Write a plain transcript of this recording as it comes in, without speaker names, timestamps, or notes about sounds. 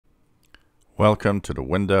Welcome to the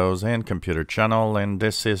Windows and Computer channel, and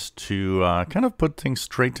this is to kind of put things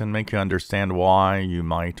straight and make you understand why you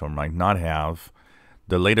might or might not have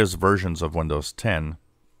the latest versions of Windows 10.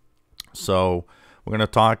 So we're going to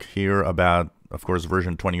talk here about, of course,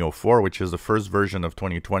 version 2004, which is the first version of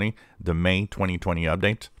 2020, the May 2020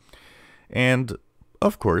 update. And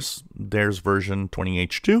of course, there's version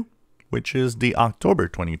 20H2, which is the October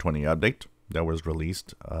 2020 update that was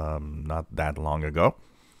released not that long ago.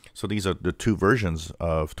 So these are the two versions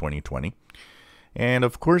of 2020. And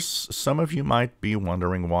of course, some of you might be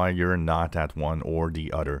wondering why you're not at one or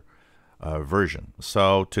the other version.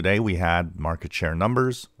 So today we had market share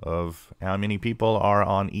numbers of how many people are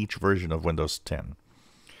on each version of Windows 10.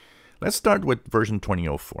 Let's start with version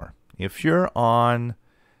 2004. If you're on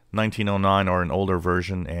 1909 or an older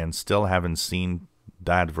version and still haven't seen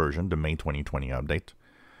that version, the May 2020 update,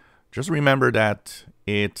 just remember that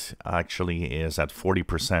it actually is at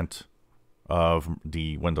 40% of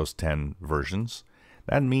the Windows 10 versions.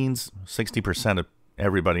 That means 60% of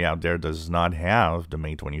everybody out there does not have the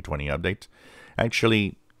May 2020 update.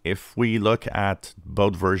 Actually, if we look at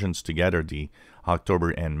both versions together, the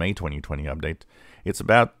October and May 2020 update, it's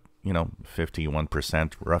about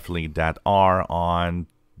 51% roughly that are on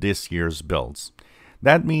this year's builds.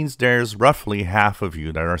 That means there's roughly half of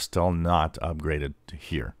you that are still not upgraded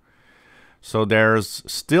here. So there's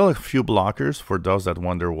still a few blockers for those that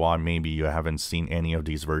wonder why maybe you haven't seen any of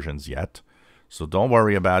these versions yet. So don't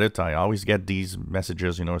worry about it. I always get these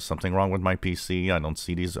messages, something wrong with my PC. I don't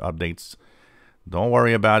see these updates. Don't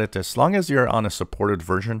worry about it. As long as you're on a supported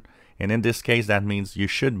version, and in this case, that means you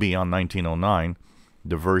should be on 1909,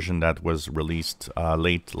 the version that was released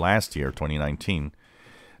late last year, 2019.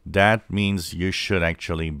 That means you should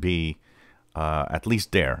actually be at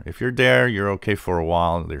least there. If you're there, you're okay for a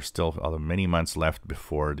while. There's still many months left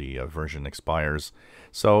before the version expires.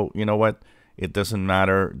 So you know what? It doesn't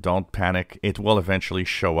matter. Don't panic. It will eventually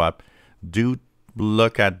show up. Do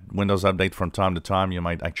look at Windows Update from time to time. You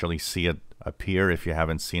might actually see it appear if you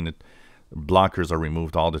haven't seen it. Blockers are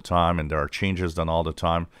removed all the time, and there are changes done all the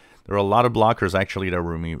time. There are a lot of blockers actually that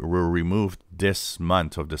were removed this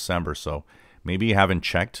month of December. So maybe you haven't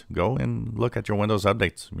checked. Go and look at your Windows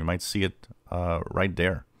updates. You might see it right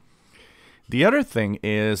there. The other thing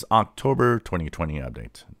is October 2020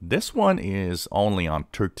 update. This one is only on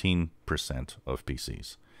 13% of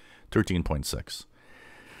PCs, 13.6.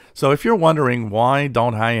 So if you're wondering why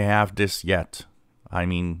don't I have this yet, I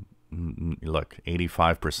mean, look,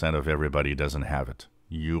 85% of everybody doesn't have it.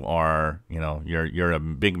 You are, you're a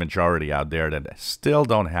big majority out there that still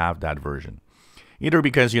don't have that version. Either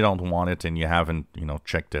because you don't want it and you haven't,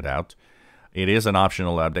 checked it out. It is an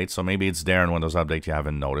optional update, so maybe it's there in Windows Update you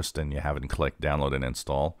haven't noticed and you haven't clicked download and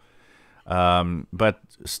install. But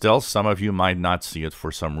still, some of you might not see it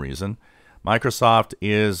for some reason. Microsoft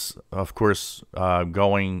is, of course,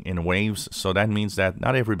 going in waves, so that means that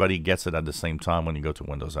not everybody gets it at the same time when you go to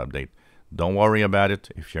Windows Update. Don't worry about it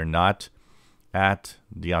if you're not at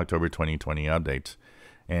the October 2020 update.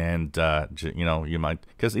 And, you might,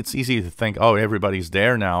 because it's easy to think, oh, everybody's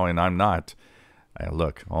there now and I'm not.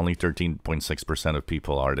 Look, only 13.6% of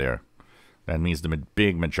people are there. That means the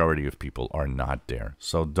big majority of people are not there.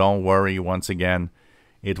 So don't worry. Once again,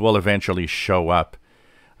 it will eventually show up.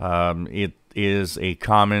 It is a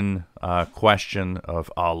common question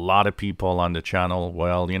of a lot of people on the channel.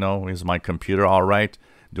 Well, is my computer all right?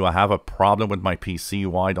 Do I have a problem with my PC?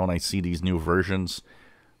 Why don't I see these new versions?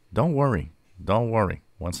 Don't worry. Don't worry.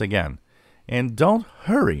 Once again. And don't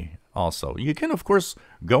hurry also. You can, of course,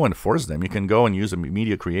 go and force them. You can go and use a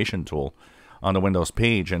media creation tool on the Windows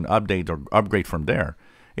page and update or upgrade from there.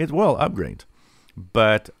 It will upgrade.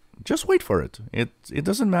 But just wait for it. It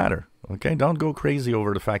doesn't matter. Okay? Don't go crazy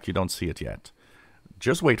over the fact you don't see it yet.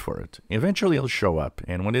 Just wait for it. Eventually it'll show up.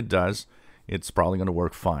 And when it does, it's probably going to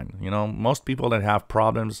work fine. Most people that have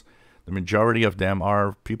problems, the majority of them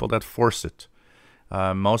are people that force it.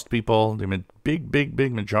 Most people, the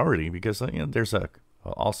big majority, because there's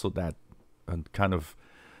also that kind of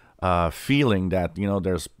feeling that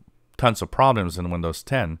there's tons of problems in Windows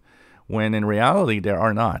 10, when in reality there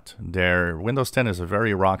are not. Windows 10 is a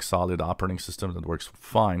very rock solid operating system that works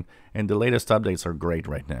fine, and the latest updates are great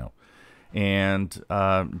right now. And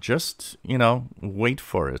just wait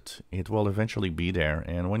for it. It will eventually be there,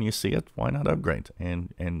 and when you see it, why not upgrade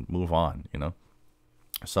and move on?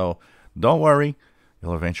 So don't worry.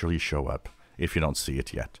 It'll eventually show up if you don't see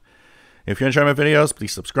it yet. If you enjoy my videos,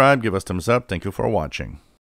 please subscribe, give us thumbs up. Thank you for watching.